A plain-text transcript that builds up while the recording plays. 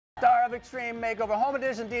star of Extreme Makeover, Home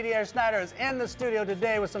Edition, Didiayer Snyder is in the studio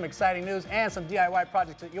today with some exciting news and some DIY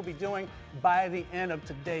projects that you'll be doing by the end of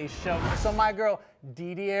today's show. So my girl,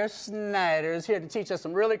 Didiayer Snyder, is here to teach us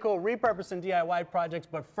some really cool repurposing DIY projects.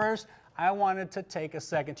 But first, I wanted to take a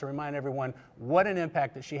second to remind everyone what an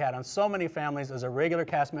impact that she had on so many families as a regular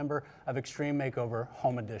cast member of Extreme Makeover,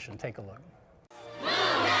 Home Edition. Take a look.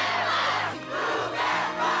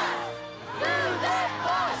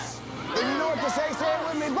 Say it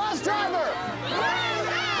with me, bus driver!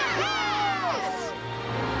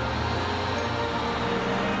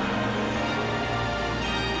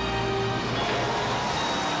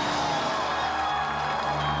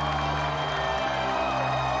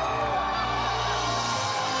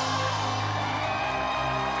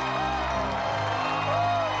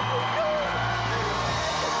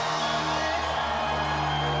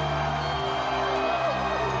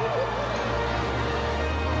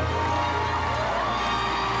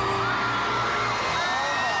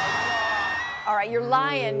 All right, you're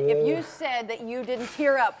lying if you said that you didn't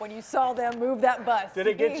tear up when you saw them move that bus. Did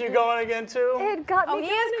it get you going again, too? It got me he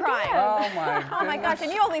is crying. Again. Oh, my goodness. Oh, my gosh,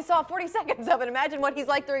 and you only saw 40 seconds of it. Imagine what he's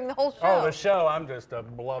like during the whole show. Oh, the show, I'm just a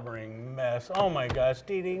blubbering mess. Oh, my gosh,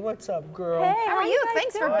 Didi, what's up, girl? Hey, how are you?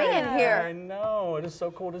 Thanks for being here. I know, it is so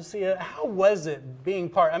cool to see it. How was it being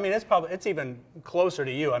part? I mean, it's even closer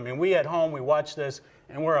to you. I mean, we at home, we watch this,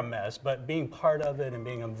 and we're a mess, but being part of it and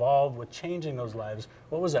being involved with changing those lives,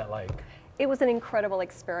 what was that like? It was an incredible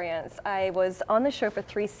experience. I was on the show for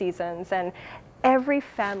 3 seasons, and every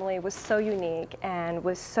family was so unique and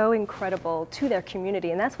was so incredible to their community,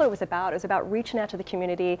 and that's what it was about. It was about reaching out to the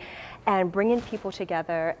community and bringing people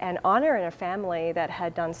together and honoring a family that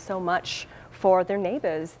had done so much for their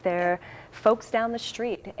neighbors, their folks down the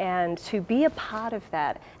street, and to be a part of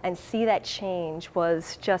that and see that change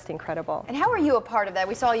was just incredible. And how are you a part of that?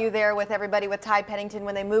 We saw you there with everybody with Ty Pennington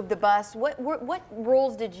when they moved the bus. What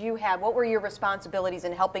roles did you have? What were your responsibilities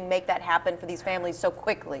in helping make that happen for these families so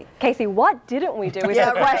quickly? Casey, what didn't we do is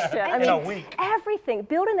the question. I mean, in a week. Everything.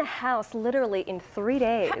 Building a house literally in 3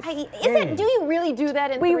 days. Do you really do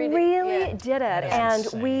that in 3 days? We really did it. And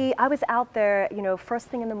insane. I was out there, you know, first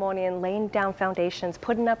thing in the morning, laying down foundations,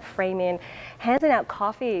 putting up framing, handing out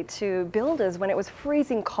coffee to builders when it was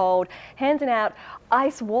freezing cold, handing out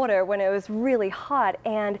ice water when it was really hot,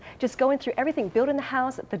 and just going through everything, building the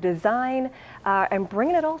house, the design, and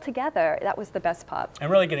bringing it all together. That was the best part.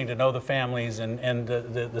 And really getting to know the families and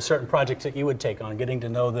the certain projects that you would take on, getting to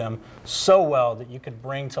know them so well that you could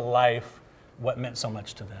bring to life what meant so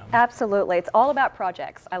much to them. Absolutely. It's all about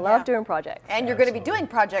projects. I love doing projects. And you're going to be doing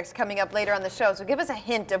projects coming up later on the show, so give us a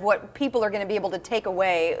hint of what people are going to be able to take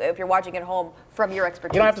away, if you're watching at home, from your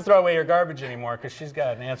expertise. You don't have to throw away your garbage anymore because she's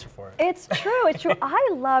got an answer for it. It's true. It's true.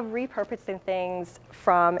 I love repurposing things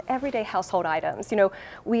from everyday household items. You know,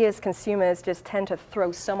 we as consumers just tend to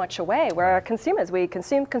throw so much away. We're consumers. We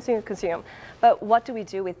consume, consume, consume. But what do we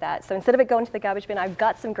do with that? So instead of it going to the garbage bin, I've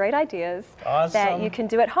got some great ideas that you can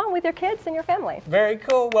do at home with your kids and your family. Very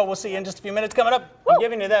cool. Well, we'll see you in just a few minutes. Coming up, I'm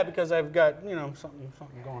giving you that because I've got, you know, something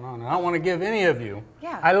going on. And I don't want to give any of you.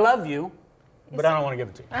 Yeah. I love you, but I don't want to give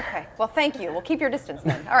it to you. Okay. Well, thank you. We'll keep your distance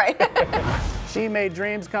then. All right. She made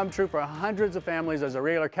dreams come true for hundreds of families as a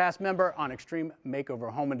regular cast member on Extreme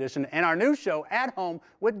Makeover Home Edition. And our new show, At Home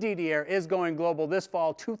with Didiayer, is going global this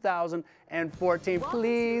fall 2014.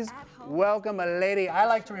 Please welcome a lady I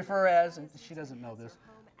like to refer as, and she doesn't know this,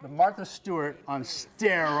 the Martha Stewart on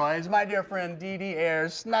steroids. My dear friend Didiayer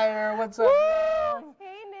Snyder, what's up?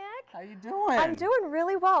 Hey, Nick. How you doing? I'm doing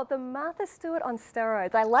really well. The Martha Stewart on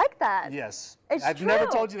steroids. I like that. Yes. It's I've never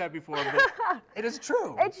true. told you that before, but it is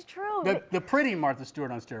true. It's true. The pretty Martha Stewart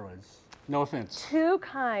on steroids. No offense. Too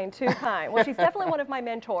kind, too kind. Well, she's definitely one of my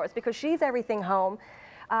mentors because she's everything home.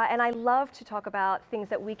 And I love to talk about things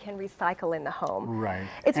that we can recycle in the home. Right.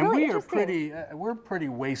 It's and really we are interesting. we're pretty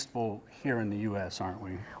wasteful here in the U.S., aren't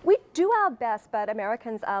we? We do our best, but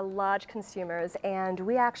Americans are large consumers, and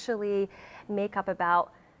we actually make up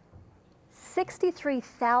about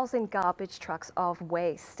 63,000 garbage trucks of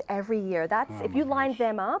waste every year. That's, if you line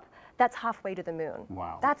them up, that's halfway to the moon.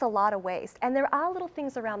 Wow. That's a lot of waste. And there are little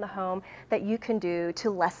things around the home that you can do to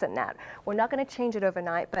lessen that. We're not going to change it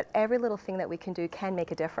overnight, but every little thing that we can do can make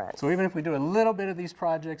a difference. So even if we do a little bit of these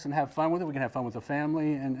projects and have fun with it, we can have fun with the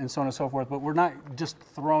family and so on and so forth, but we're not just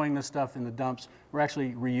throwing the stuff in the dumps, we're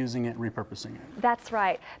actually reusing it, repurposing it. That's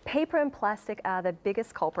right. Paper and plastic are the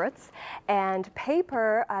biggest culprits. And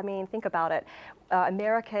paper, I mean, think about it.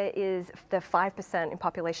 America is the 5% in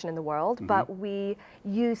population in the world, but we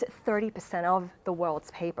use 30% of the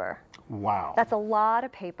world's paper. Wow. That's a lot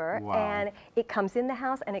of paper, Wow. and it comes in the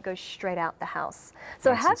house and it goes straight out the house.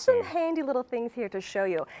 So I That's have some insane. handy little things here to show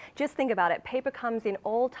you. Just think about it. Paper comes in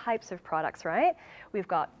all types of products, right? We've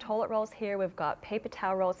got toilet rolls here, we've got paper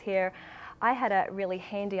towel rolls here. I had a really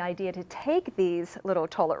handy idea to take these little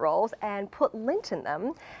toilet rolls and put lint in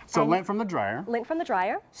them. So and lint from the dryer, lint from the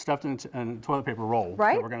dryer. stuffed in a toilet paper roll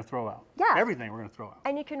Right. that we're going to throw out. Yeah. Everything we're going to throw out.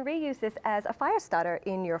 And you can reuse this as a fire starter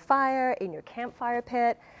in your fire, in your campfire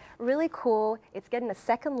pit. Really cool. It's getting a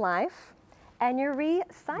second life, and you're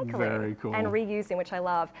recycling Very cool. and reusing, which I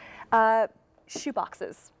love. Shoe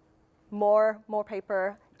boxes. More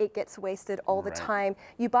paper. It gets wasted all the Right. time.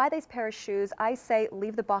 You buy these pair of shoes, I say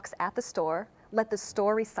leave the box at the store. Let the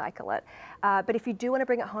store recycle it. But if you do want to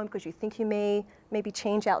bring it home because you think you may maybe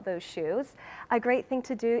change out those shoes, a great thing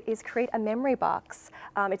to do is create a memory box.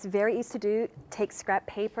 It's very easy to do. Take scrap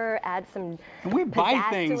paper, add some And we buy pizzazz to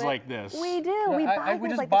things it. like this. We do. We buy we things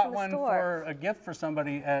just like bought this in one the store. for a gift for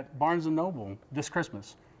somebody at Barnes & Noble this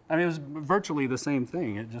Christmas. I mean, it was virtually the same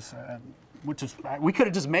thing. It just, we could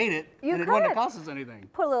have just made it, You and it wouldn't have could. cost us anything.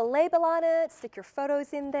 Put a little label on it, stick your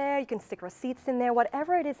photos in there, you can stick receipts in there,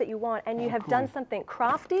 whatever it is that you want, and you have done something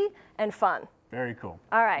crafty and fun. Very cool.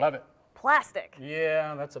 All right. Love it. Plastic.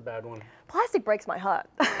 Yeah, that's a bad one. Plastic breaks my heart.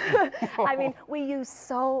 I mean, we use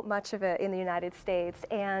so much of it in the United States,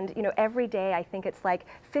 and you know, every day I think it's like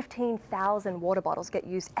 15,000 water bottles get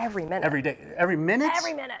used every minute. Every day, every minute?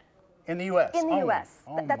 Every minute. In the U.S.? In the U.S.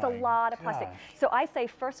 That's a my lot of plastic. gosh. So I say,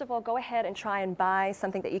 first of all, go ahead and try and buy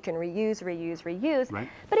something that you can reuse. Right.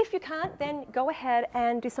 But if you can't, then go ahead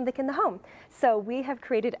and do something in the home. So we have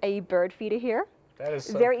created a bird feeder here. That is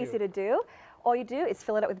so Very cute. easy to do. All you do is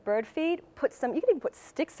fill it up with bird feed, put some, you can even put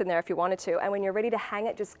sticks in there if you wanted to, and when you're ready to hang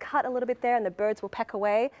it, just cut a little bit there and the birds will peck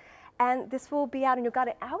away. And this will be out in your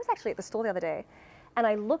garden. I was actually at the store the other day, and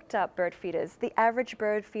I looked up bird feeders. The average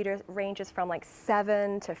bird feeder ranges from like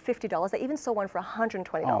 $7 to $50. I even saw one for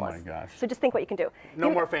 $120. Oh my gosh. So just think what you can do. No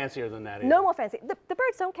You- more fancier than that. No either. more fancy. The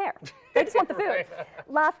birds don't care. They just want the food. Right.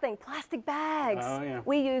 Last thing, plastic bags. Oh, yeah.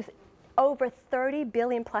 We use over 30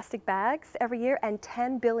 billion plastic bags every year and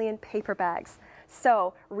 10 billion paper bags.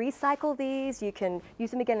 So recycle these. You can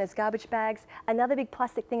use them again as garbage bags. Another big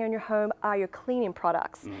plastic thing in your home are your cleaning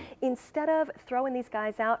products. Instead of throwing these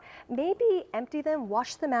guys out, maybe empty them,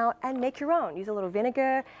 wash them out, and make your own. Use a little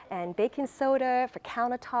vinegar and baking soda for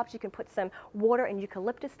countertops. You can put some water and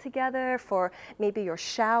eucalyptus together for maybe your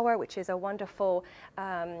shower, which is a wonderful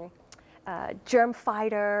germ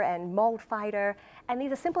fighter and mold fighter. And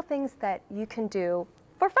these are simple things that you can do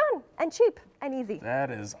for fun and cheap and easy.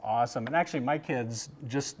 That is awesome. And actually, my kids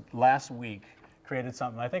just last week created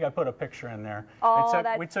something. I think I put a picture in there. Oh,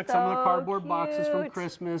 We that's took some of the so cardboard boxes from cute.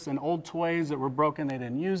 Christmas and old toys that were broken they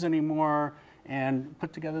didn't use anymore and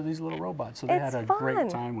put together these little robots. So they It's had a fun. great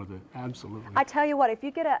time with it. Absolutely. I tell you what, if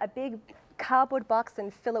you get a big cardboard box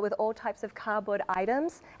and fill it with all types of cardboard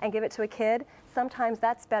items and give it to a kid, sometimes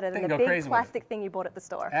that's better They than can the go big crazy with it. plastic thing you bought at the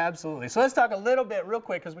store. Absolutely. So let's talk a little bit, real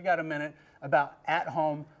quick, because we got a minute, about At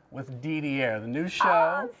Home with Didiayer, the new show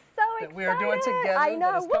I'm so that we are doing excited. together. I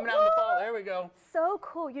know. That is coming out in the fall. Woo-hoo. There we go. So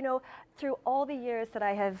cool. You know, through all the years that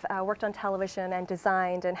I have worked on television and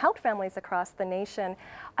designed and helped families across the nation,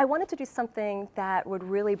 I wanted to do something that would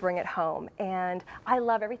really bring it home. And I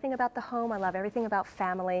love everything about the home. I love everything about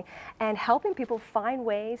family and helping people find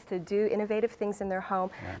ways to do innovative things in their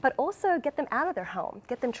home, but also get them out of their home,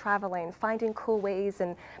 get them traveling, finding cool ways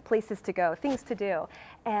and places to go, things to do.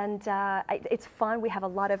 And it's fun. We have a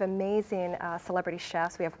lot of amazing celebrity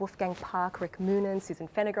chefs. We have Wolfgang Puck, Rick Moonen, Susan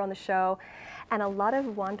Feniger on the show, and a lot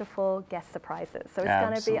of wonderful guest surprises. So it's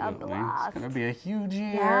going to be a Absolutely. blast. It's going to be a huge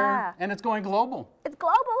year. Yeah. And it's going global. It's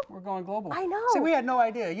global. We're going global. I know. See, we had no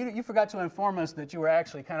idea. You forgot to inform us that you were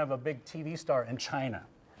actually kind of a big TV star in China.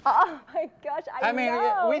 Oh my gosh, I mean,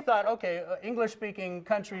 know. we thought, okay, English-speaking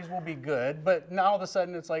countries will be good, but now all of a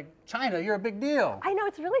sudden it's like, China, you're a big deal. I know,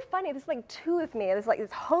 it's really funny. There's like two of me. There's like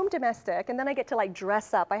this home domestic, and then I get to like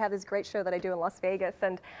dress up. I have this great show that I do in Las Vegas,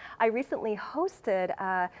 and I recently hosted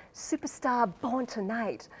Superstar Born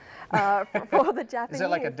Tonight for the Japanese. Is that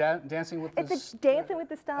like a Dancing with the It's a Dancing with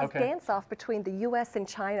the Stars Okay. dance-off between the U.S. and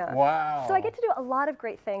China. Wow. So I get to do a lot of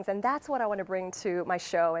great things, and that's what I want to bring to my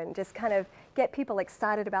show and just kind of get people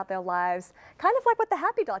excited about their lives, kind of like what the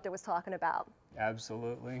Happy Doctor was talking about.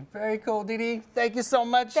 Absolutely. Very cool, Didi. Thank you so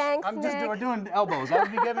much. Thanks, We're Nick. doing elbows. I'll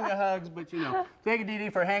be giving you hugs, but you know. Thank you, Didi,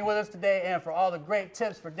 for hanging with us today and for all the great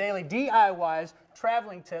tips for daily DIYs,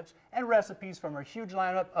 traveling tips, and recipes from our huge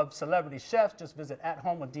lineup of celebrity chefs. Just visit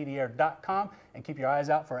athomewithdidiayer.com and keep your eyes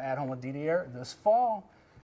out for At Home with Didiayer this fall.